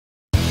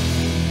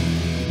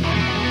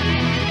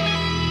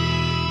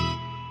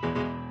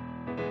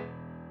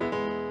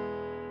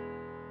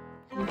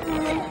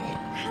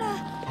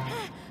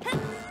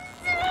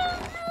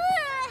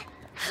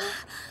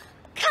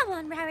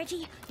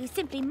Rarity. You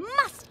simply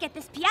must get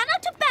this piano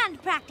to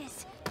band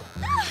practice.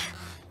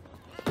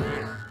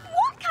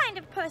 What kind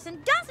of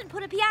person doesn't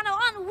put a piano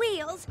on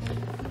wheels?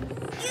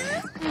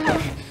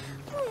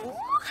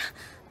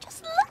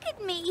 Just look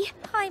at me.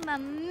 I'm a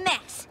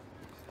mess.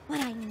 What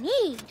I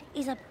need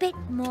is a bit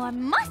more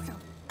muscle.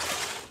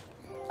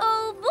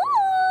 Oh,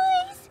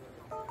 boys!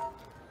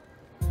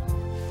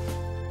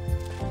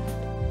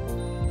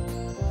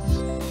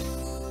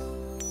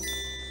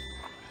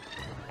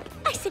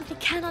 I simply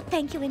cannot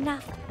thank you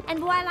enough.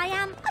 And while I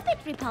am a bit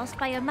repulsed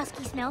by your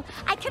musky smell,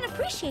 I can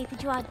appreciate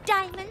that you are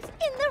diamonds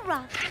in the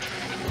rough.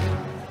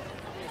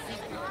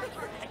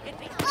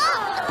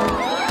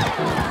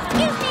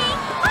 Excuse me!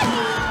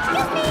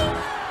 Excuse me!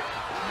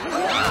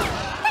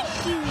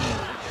 Thank you!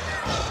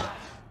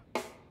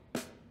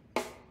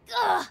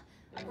 Ugh!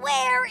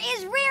 Where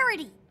is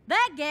Rarity?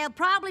 That gal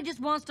probably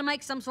just wants to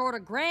make some sort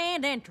of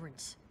grand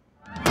entrance.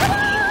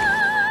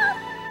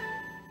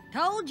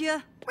 Told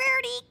you.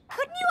 Rarity,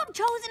 couldn't you have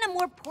chosen a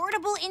more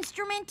portable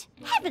instrument?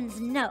 Heavens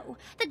no.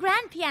 The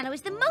grand piano is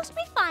the most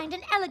refined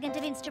and elegant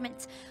of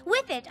instruments.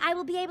 With it, I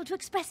will be able to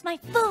express my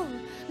full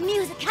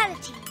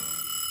musicality.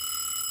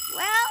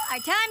 Well, our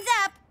time's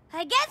up.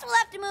 I guess we'll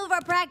have to move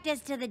our practice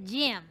to the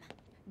gym.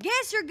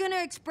 Guess you're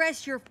gonna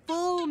express your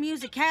full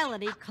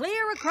musicality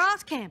clear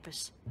across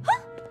campus. Huh?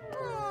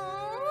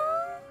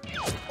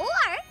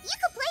 Or you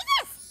could play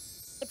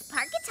this. It's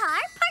part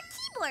guitar, part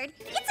keyboard.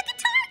 It's a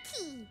guitar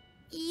key.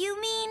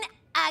 You mean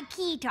a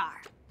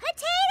keytar?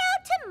 Potato,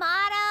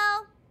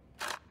 tomato.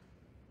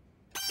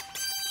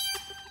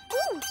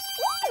 Ooh,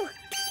 ooh.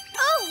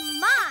 Oh,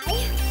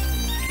 my.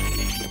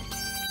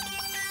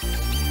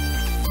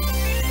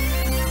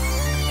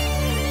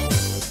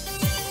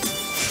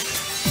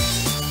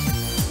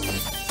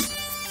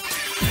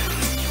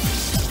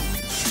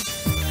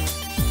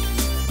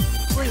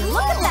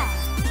 Look at that!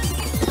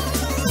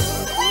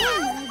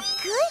 Oh, my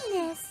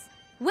goodness!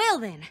 Well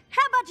then,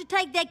 how about you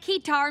take that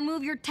keytar and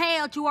move your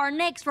tail to our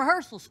next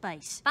rehearsal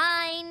space?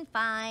 Fine,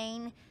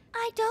 fine.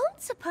 I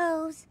don't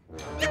suppose.